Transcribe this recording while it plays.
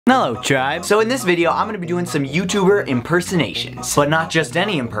Hello, tribe. So in this video, I'm gonna be doing some YouTuber impersonations. But not just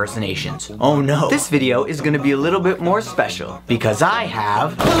any impersonations. Oh no. This video is gonna be a little bit more special because I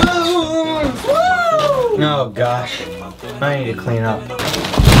have... Oh gosh. I need to clean up.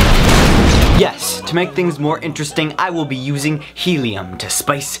 Yes, to make things more interesting, I will be using helium to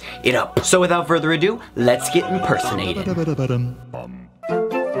spice it up. So without further ado, let's get impersonated.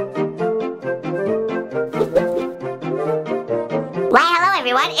 Why, hello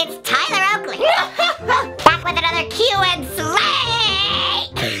everyone, it's Tyler Oakley! Back with another Q and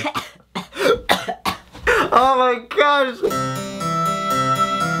Slay! Oh my gosh!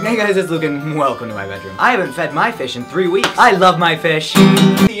 Hey guys, it's Luke and welcome to my bedroom. I haven't fed my fish in 3 weeks. I love my fish.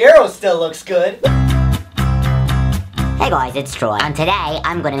 The arrow still looks good. Hey guys, it's Troy, and today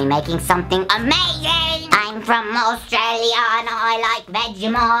I'm gonna be making something amazing! I'm from Australia and I like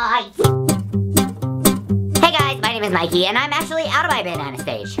Vegemite! Hey guys, my name is Mikey, and I'm actually out of my banana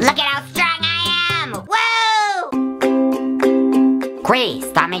stage. Look at how strong I am! Woo! Chris,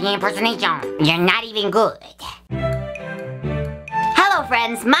 stop making impersonations. You're not even good. Hello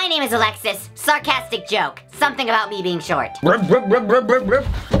friends, my name is Alexis. Sarcastic joke. Something about me being short.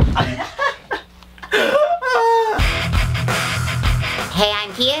 Hey,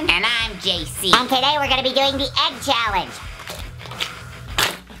 I'm Kian. And I'm JC. And today we're gonna be doing the egg challenge.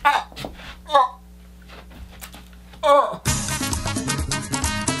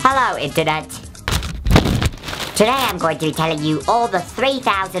 Hello, Internet. Today I'm going to be telling you all the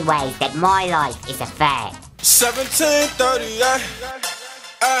 3,000 ways that my life is a fad. 17:30,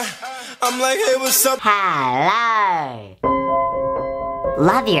 I'm like, hey, what's up? Hello.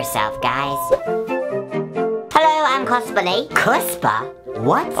 Love yourself, guys. Hello, I'm Cosplay. Cuspa?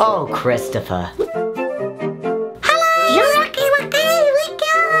 What? Oh, Christopher. Hello, you're lucky.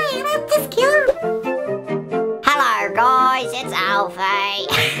 I'm just cute. Hello, guys. It's Alfie.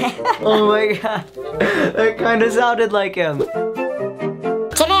 Oh my god. That kind of sounded like him.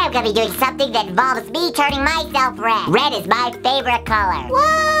 Today I'm gonna be doing something that involves me turning myself red. Red is my favorite color.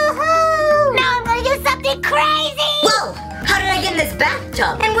 Woohoo! Now I'm gonna do something crazy! Whoa! How did I get in this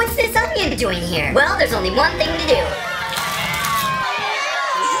bathtub? And what's this onion doing here? Well, there's only one thing to do.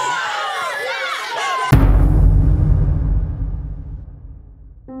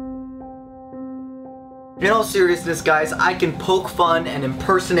 In all seriousness, guys, I can poke fun and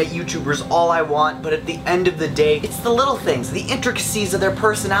impersonate YouTubers all I want, but at the end of the day, it's the little things, the intricacies of their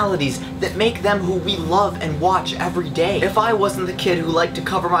personalities that make them who we love and watch every day. If I wasn't the kid who liked to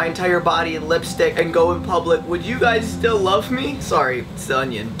cover my entire body in lipstick and go in public, would you guys still love me? Sorry, it's the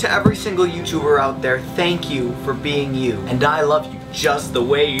Onion. To every single YouTuber out there, thank you for being you. And I love you just the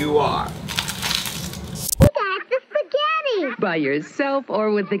way you are. By yourself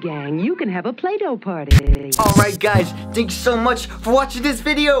or with the gang, you can have a Play-Doh party. Alright guys, thanks so much for watching this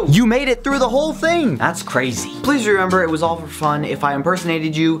video. You made it through the whole thing. That's crazy. Please remember, it was all for fun. If I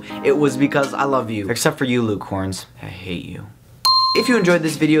impersonated you, it was because I love you. Except for you, Luke Horns. I hate you. If you enjoyed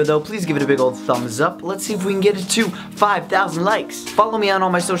this video though, please give it a big old thumbs up. Let's see if we can get it to 5,000 likes. Follow me on all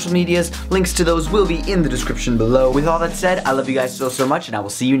my social medias. Links to those will be in the description below. With all that said, I love you guys so much, and I will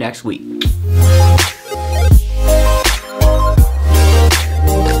see you next week.